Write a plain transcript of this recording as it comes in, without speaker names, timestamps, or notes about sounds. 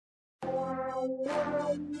I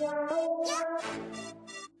love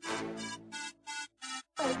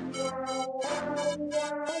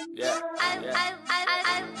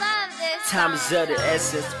this. Time is of the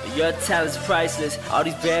essence, but your time is priceless. All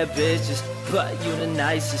these bad bitches, but you the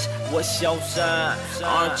nicest. What's your sign?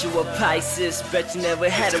 Aren't you a Pisces? Bet you never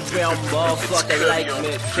had a real motherfucker like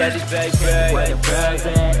me. Cuddy, baby. Where them girls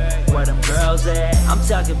at? Where them girls at? I'm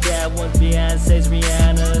talking bad ones, Beyonce's,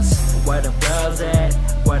 Rihanna's. Where them girls at?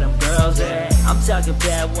 Where them girls at? I'm talking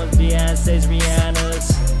bad ones, Beyonce's,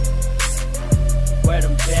 Rihanna's. Where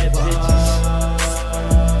them bad bitches?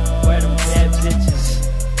 Where them bad bitches?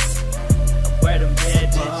 Where them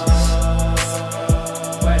bad bitches?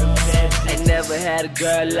 Where them bad bitches? Ain't never had a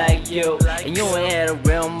girl like you, and you ain't had a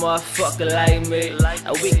real motherfucker like me.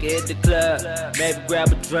 And we can hit the club, maybe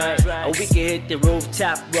grab a drink, or we can hit the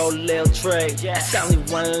rooftop, roll a little tray. It's only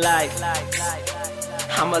one life.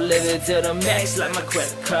 I'ma live it to the max like my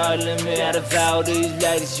credit card limit. Out of all these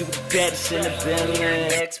ladies, you the baddest in the building.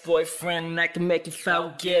 Ex-boyfriend, I can make you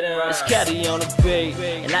forget her. It's cuddy on the beat,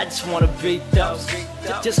 and I just wanna beat those.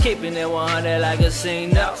 Just keeping it 100 like a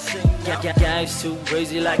scene up. Game's too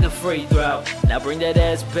crazy like a free throw. Now bring that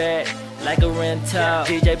ass back like a rental.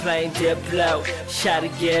 DJ playing Diplo, shot to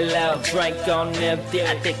get low. Drink on empty,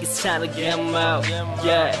 I think it's time to get 'em out.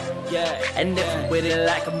 Yeah. And if I'm with it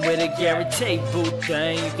like I'm with it, guaranteed boo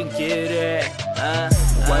thing, you can get it.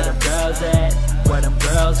 Where them girls at? Where them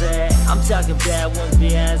girls at? I'm talking bad ones,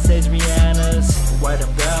 Beyonce's, Rihanna's. Where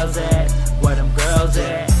them girls at? Where them girls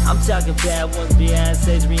at? I'm talking bad ones,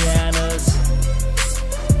 Beyonce's, Rihanna's.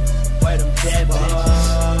 Where them bad bitches?